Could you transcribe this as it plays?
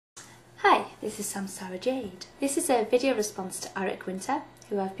Hi, this is samsarajade. This is a video response to Eric Winter,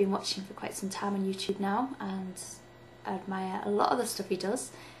 who I've been watching for quite some time on YouTube now, and I admire a lot of the stuff he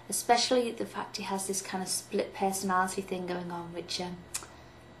does, especially the fact he has this kind of split personality thing going on, which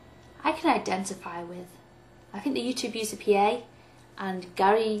I can identify with. I think the YouTube user PA and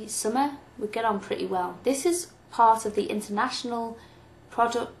Gary Summer would get on pretty well. This is part of the international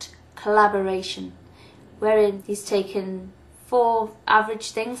product collaboration, wherein he's taken 4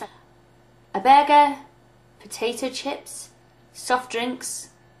 average things: a burger, potato chips, soft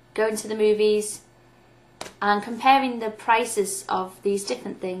drinks, going to the movies, and comparing the prices of these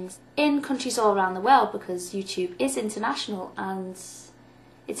different things in countries all around the world, because YouTube is international and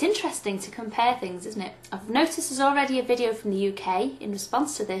it's interesting to compare things, isn't it? I've noticed there's already a video from the UK in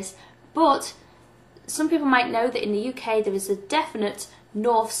response to this, but some people might know that in the UK there is a definite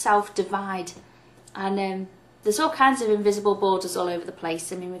north-south divide, and there's all kinds of invisible borders all over the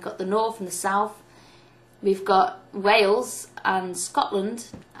place. I mean, we've got the north and the south, we've got Wales and Scotland,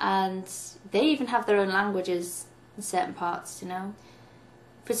 and they even have their own languages in certain parts, you know.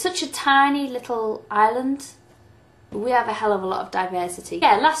 For such a tiny little island, we have a hell of a lot of diversity.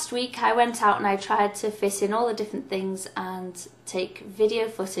 Yeah, last week I went out and I tried to fit in all the different things and take video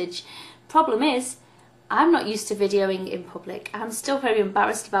footage. Problem is, I'm not used to videoing in public. I'm still very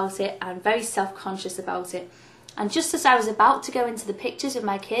embarrassed about it and very self-conscious about it. And just as I was about to go into the pictures with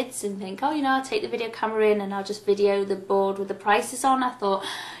my kids and think, oh, you know, I'll take the video camera in and I'll just video the board with the prices on, I thought,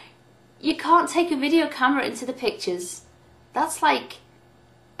 you can't take a video camera into the pictures. That's like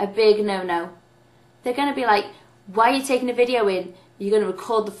a big no-no. They're going to be like, why are you taking a video in? You're going to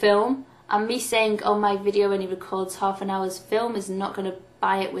record the film? And me saying, oh, my video only records half an hour's film is not going to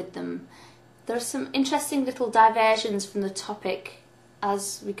buy it with them. There are some interesting little diversions from the topic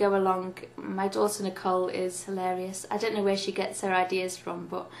as we go along. My daughter Nicole is hilarious. I don't know where she gets her ideas from,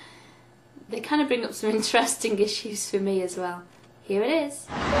 but they kind of bring up some interesting issues for me as well. Here it is.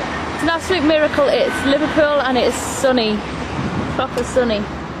 It's an absolute miracle. It's Liverpool and it's sunny, proper sunny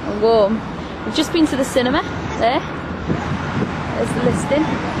and warm. We've just been to the cinema. There's the listing.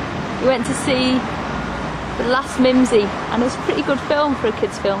 We went to see The Last Mimsy, and it's a pretty good film for a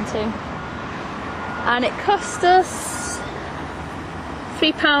kids' film too. And it cost us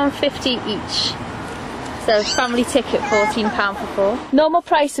 £3.50 each. So family ticket £14 for 4. Normal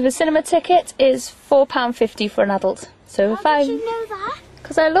price of a cinema ticket is £4.50 for an adult. So if How did you know that?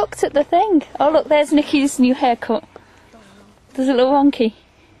 Because I looked at the thing. Oh look, there's Nikki's new haircut. Does it look wonky?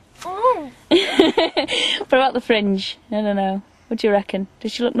 Oh. What about the fringe? I don't know. What do you reckon?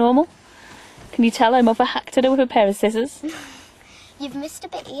 Does she look normal? Can you tell her mother hacked at her with a pair of scissors? You've missed a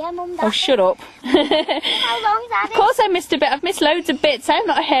bit here, Mum. Oh, shut up. How long's that? Of course I missed a bit. I've missed loads of bits. I'm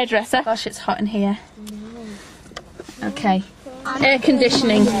not a hairdresser. Gosh, it's hot in here. Okay. Air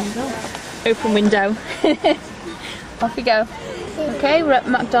conditioning. Open window. Off we go. Okay, we're at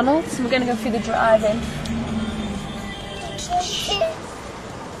McDonald's. We're going to go through the drive-in.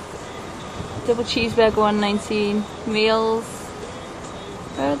 Double cheeseburger, $1.19. Meals.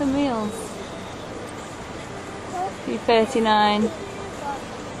 Where are the meals? $3.39.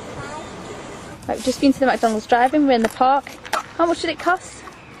 Right, we've just been to the McDonald's drive-in. We're in the park. How much did it cost?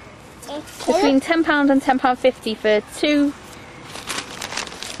 Between £10 and £10.50 for 2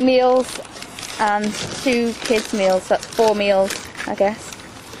 meals and 2 kids' meals. That's 4 meals, I guess.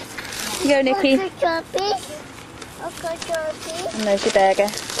 Here you go, Nikki. And there's your burger.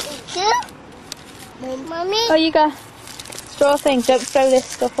 Mummy. Oh, you go. Straw thing. Don't throw this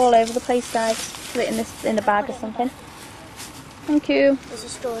stuff all over the place, guys. Put it in the bag or something. Thank you. There's a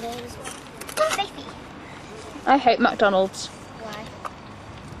straw there as well. Baby. I hate McDonald's. Why?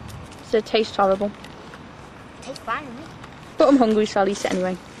 So it tastes horrible. It tastes fine, doesn't it? But I'm hungry, so I'll eat it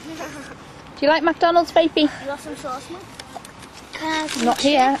anyway. Do you like McDonald's, baby? You got some sauce, Mum? Not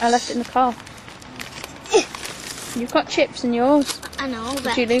here. I left it in the car. You've got chips in yours. I know,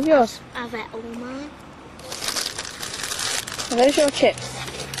 but Did you leave yours? I've ate all mine. Are those your chips?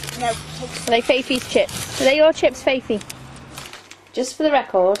 No. Are they Faithie's chips? Are they your chips, Faithie? Just for the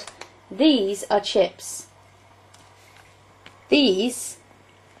record, these are chips. These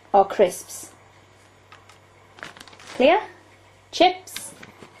are crisps. Clear? Chips,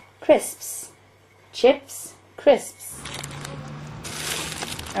 crisps. Chips, crisps.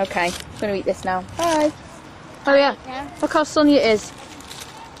 Okay, I'm going to eat this now. Bye. Oh yeah, look how sunny it is.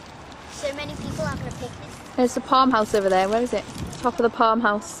 So many people having a picnic. There's the palm house over there. Where is it? Top of the palm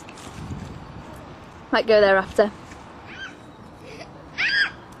house. Might go there after.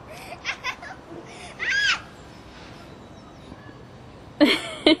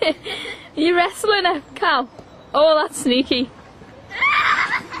 Are you wrestling a cow? Oh, that's sneaky.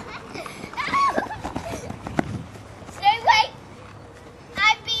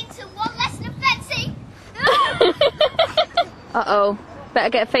 Uh-oh. Better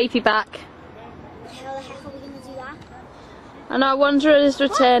get Faithy back. How the heck are we going to do that? And our wanderer is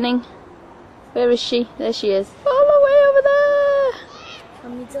returning. Where is she? There she is. All the way over there!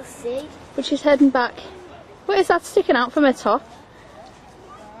 Can we just see? But she's heading back. What is that sticking out from her top?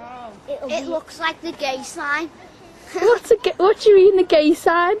 It looks like the gay sign. What do you mean, the gay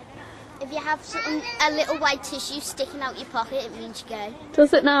sign? If you have a little white tissue sticking out your pocket, it means you're gay.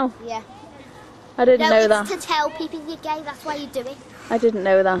 Does it now? Yeah. I didn't know it's that. to tell people you're gay, that's why you do it. I didn't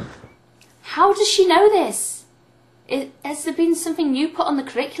know that. How does she know this? Has there been something new put on the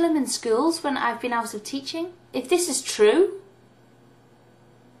curriculum in schools when I've been out of teaching? If this is true,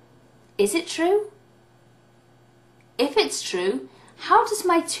 is it true? If it's true, how does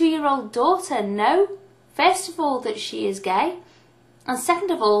my 2-year-old daughter know, first of all, that she is gay, and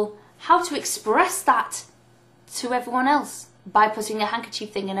second of all, how to express that to everyone else by putting a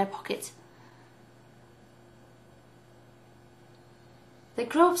handkerchief thing in her pocket? They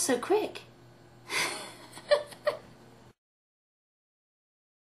grow up so quick.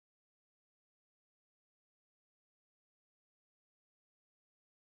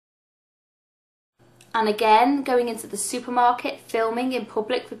 And again, going into the supermarket, filming in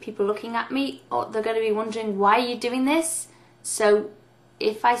public with people looking at me, or they're going to be wondering, why are you doing this? So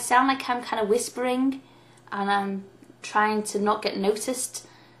if I sound like I'm kind of whispering and I'm trying to not get noticed,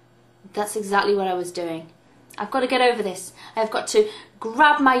 that's exactly what I was doing. I've got to get over this. I've got to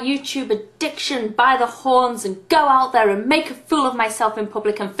grab my YouTube addiction by the horns and go out there and make a fool of myself in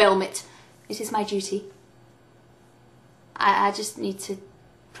public and film it. It is my duty. I just need to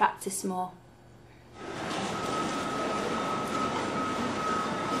practice more.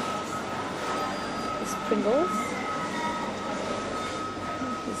 There's Pringles.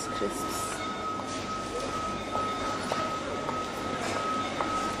 There's crisps.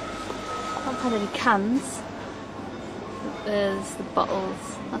 Can't find any cans. There's the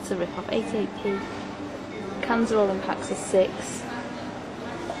bottles. That's a rip-off. 88p. Cans are all in packs of 6.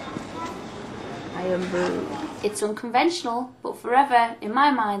 Iron Brew. It's unconventional, but forever, in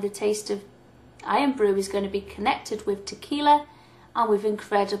my mind, the taste of Iron Brew is going to be connected with tequila and with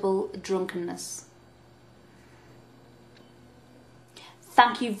incredible drunkenness.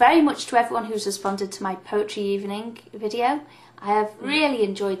 Thank you very much to everyone who's responded to my poetry evening video. I have really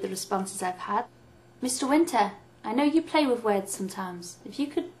enjoyed the responses I've had. Mr. Winter, I know you play with words sometimes. If you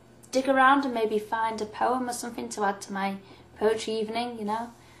could dig around and maybe find a poem or something to add to my poetry evening, you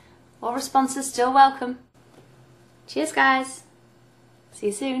know, all responses still welcome. Cheers, guys. See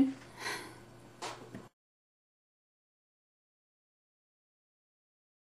you soon.